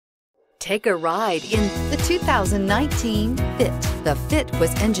Take a ride in the 2019 Fit. The Fit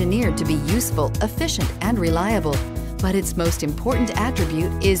was engineered to be useful, efficient, and reliable. But its most important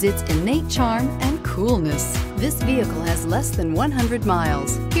attribute is its innate charm and coolness. This vehicle has less than 100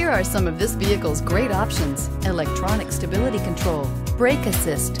 miles. Here are some of this vehicle's great options: electronic stability control, brake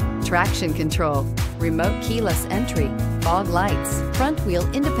assist, traction control, remote keyless entry, fog lights, front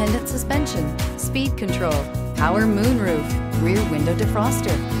wheel independent suspension, speed control, power moonroof, rear window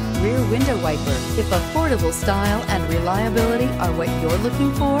defroster, rear window wiper. If affordable style and reliability are what you're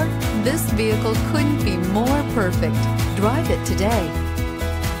looking for, this vehicle couldn't be more perfect. Drive it today.